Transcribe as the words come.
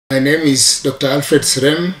My name is Dr. Alfred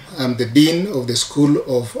Srem. I'm the Dean of the School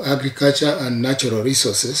of Agriculture and Natural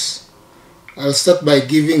Resources. I'll start by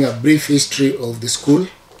giving a brief history of the school.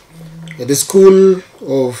 The School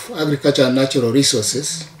of Agriculture and Natural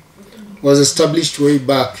Resources was established way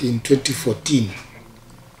back in 2014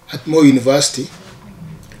 at Moi University,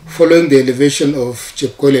 following the elevation of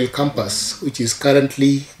Chepkoilel campus, which is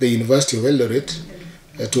currently the University of Eldoret,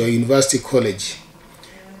 to a university college.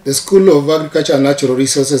 The School of Agriculture and Natural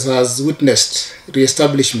Resources has witnessed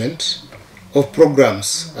re-establishment of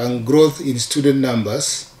programs and growth in student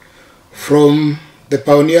numbers from the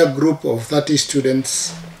pioneer group of 30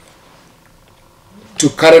 students to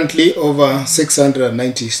currently over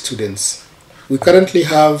 690 students. We currently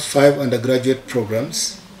have 5 undergraduate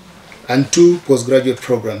programs and 2 postgraduate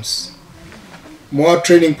programs. More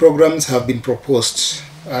training programs have been proposed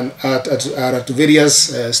and are at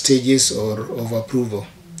various stages of approval.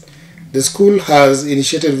 The school has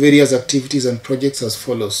initiated various activities and projects as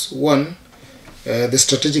follows. 1, the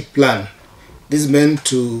strategic plan. This is meant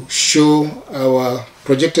to show our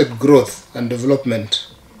projected growth and development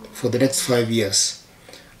for the next 5 years.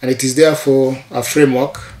 And it is therefore a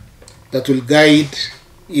framework that will guide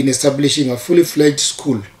in establishing a fully fledged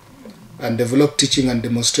school and develop teaching and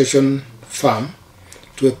demonstration farm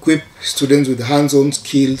to equip students with hands-on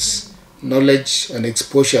skills, knowledge and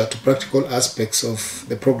exposure to practical aspects of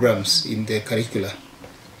the programs in the curricula.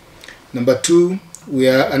 Number 2, we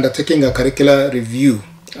are undertaking a curricular review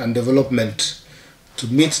and development to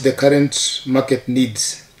meet the current market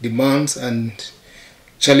needs, demands and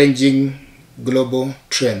challenging global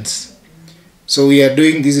trends. So we are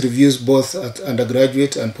doing these reviews both at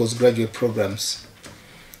undergraduate and postgraduate programs.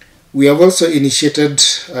 We have also initiated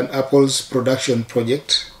an apples production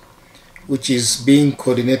project, which is being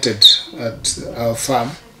coordinated at our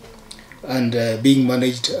farm and being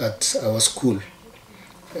managed at our school.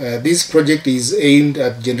 This project is aimed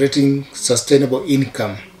at generating sustainable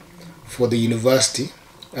income for the university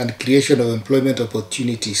and creation of employment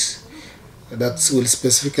opportunities that will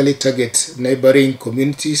specifically target neighboring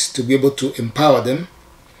communities to be able to empower them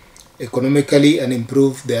economically and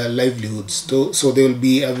improve their livelihoods. So there will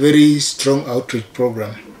be a very strong outreach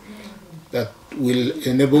program that will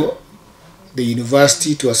enable the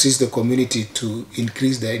university to assist the community to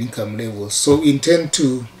increase their income levels. So we intend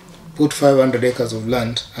to put 500 acres of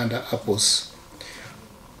land under apples.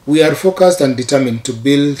 We are focused and determined to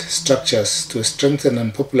build structures to strengthen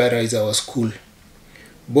and popularize our school,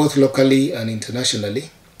 both locally and internationally,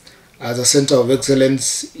 as a center of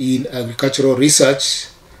excellence in agricultural research,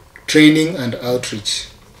 training and outreach.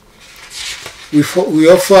 We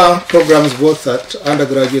offer programs both at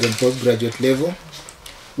undergraduate and postgraduate level.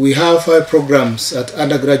 We have 5 programs at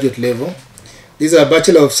undergraduate level. These are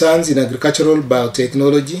Bachelor of Science in Agricultural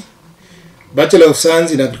Biotechnology, Bachelor of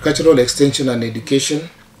Science in Agricultural Extension and Education,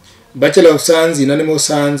 Bachelor of Science in Animal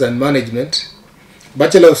Science and Management,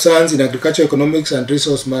 Bachelor of Science in Agricultural Economics and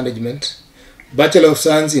Resource Management, Bachelor of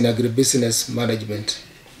Science in Agribusiness Management.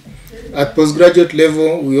 At postgraduate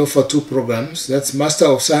level, we offer 2 programs. That's Master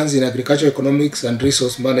of Science in Agricultural Economics and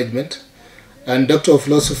Resource Management and Doctor of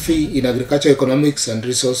Philosophy in Agriculture Economics and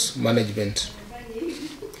Resource Management.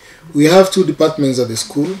 We have 2 departments at the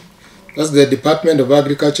school. That's the Department of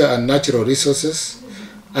Agriculture and Natural Resources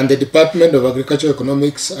and the Department of Agriculture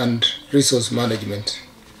Economics and Resource Management.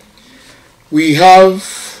 We have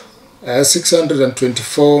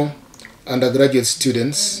 624 undergraduate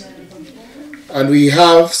students and we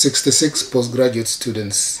have 66 postgraduate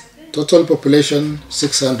students. Total population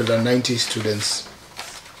 690 students.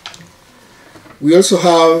 We also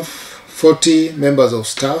have 40 members of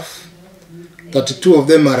staff, 32 of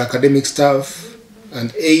them are academic staff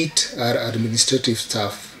and 8 are administrative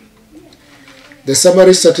staff. The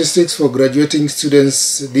summary statistics for graduating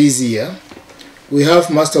students this year: we have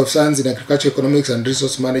Master of Science in Agriculture Economics and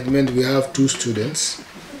Resource Management, we have 2 students.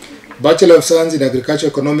 Bachelor of Science in Agriculture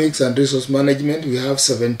Economics and Resource Management, we have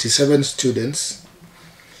 77 students.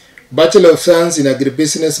 Bachelor of Science in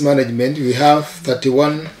Agribusiness Management, we have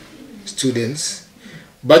 31 students.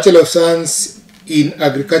 Bachelor of Science in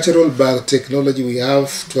Agricultural Biotechnology, we have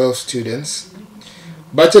 12 students.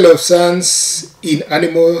 Bachelor of Science in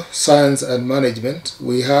Animal Science and Management,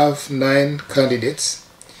 we have 9 candidates.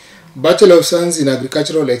 Bachelor of Science in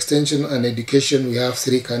Agricultural Extension and Education, we have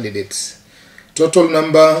 3 candidates. Total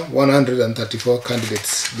number 134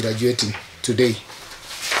 candidates graduating today.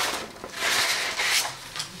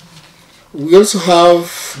 We also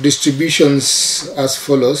have distributions as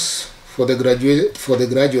follows for the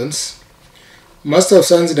graduates. Master of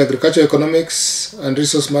Science in Agriculture Economics and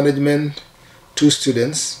Resource Management, 2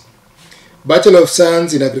 students. Bachelor of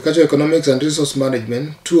Science in Agricultural Economics and Resource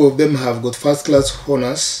Management, 2 of them have got first class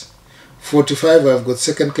honors, 45 have got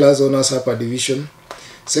second class honors upper division,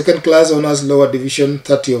 second class honors lower division,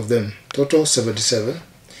 30 of them, total 77.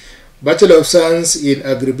 Bachelor of Science in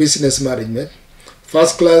Agribusiness Management,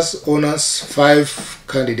 first class honors 5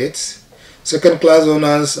 candidates, second class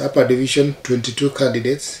honors upper division 22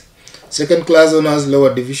 candidates, second class honors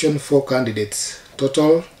lower division 4 candidates,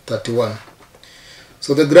 total 31.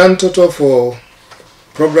 So the grand total for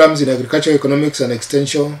programs in agricultural economics and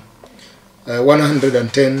extension,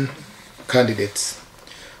 110 candidates.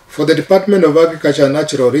 For the Department of Agriculture and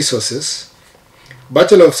Natural Resources,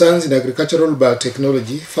 Bachelor of Science in Agricultural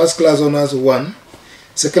Biotechnology, first class honors 1,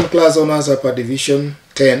 second class honors upper division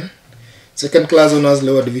 10, second class honors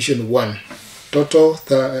lower division 1, total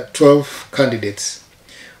 12 candidates.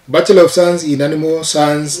 Bachelor of Science in Animal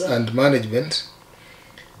Science and Management,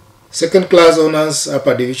 second class honors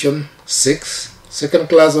upper division 6, second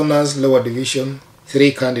class honors lower division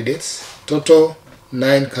 3 candidates, total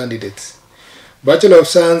 9 candidates. Bachelor of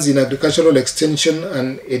Science in Agricultural Extension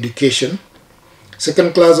and Education,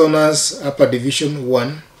 second class honors upper division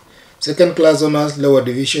 1, second class honors lower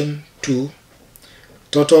division 2,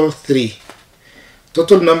 total 3.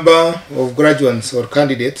 Total number of graduates or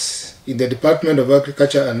candidates in the Department of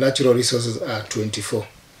Agriculture and Natural Resources are 24.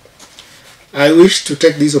 I wish to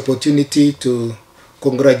take this opportunity to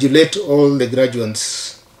congratulate all the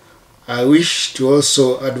graduates. I wish to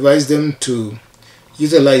also advise them to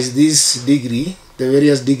utilize this degree, the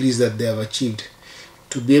various degrees that they have achieved,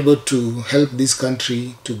 to be able to help this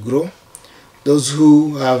country to grow. Those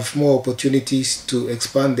who have more opportunities to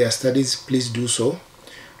expand their studies, please do so.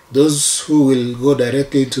 Those who will go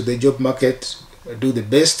directly into the job market, do the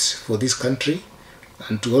best for this country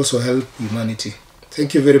and to also help humanity.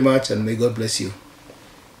 Thank you very much, and may God bless you.